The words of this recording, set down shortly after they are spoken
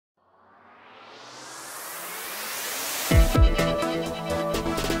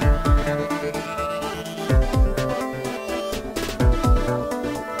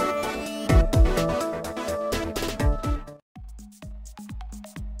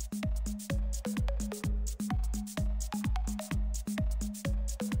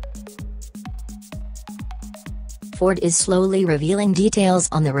Ford is slowly revealing details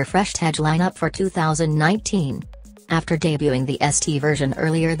on the refreshed Edge lineup for 2019. After debuting the ST version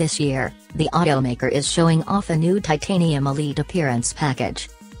earlier this year, the automaker is showing off a new Titanium Elite appearance package.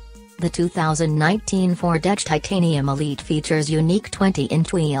 The 2019 Ford Edge Titanium Elite features unique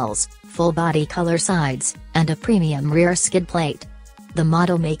 20-inch wheels, full-body color sides, and a premium rear skid plate. The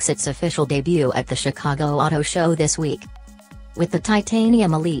model makes its official debut at the Chicago Auto Show this week. With the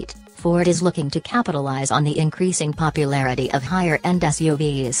Titanium Elite, Ford is looking to capitalize on the increasing popularity of higher-end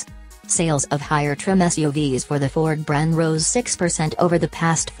SUVs. Sales of higher-trim SUVs for the Ford brand rose 6% over the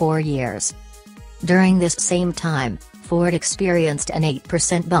past 4 years. During this same time, Ford experienced an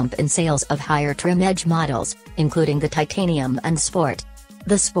 8% bump in sales of higher-trim Edge models, including the Titanium and Sport.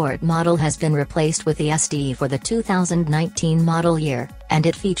 The Sport model has been replaced with the ST for the 2019 model year, and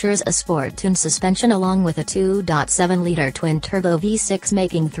it features a sport-tuned suspension along with a 2.7-liter twin-turbo V6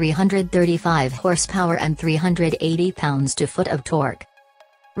 making 335 horsepower and 380 pounds-to-foot of torque.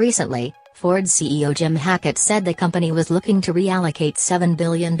 Recently, Ford CEO Jim Hackett said the company was looking to reallocate $7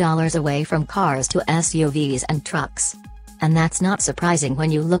 billion away from cars to SUVs and trucks. And that's not surprising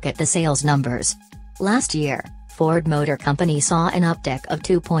when you look at the sales numbers. Last year, Ford Motor Company saw an uptick of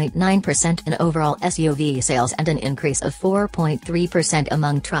 2.9% in overall SUV sales and an increase of 4.3%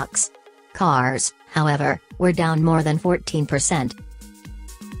 among trucks. Cars, however, were down more than 14%.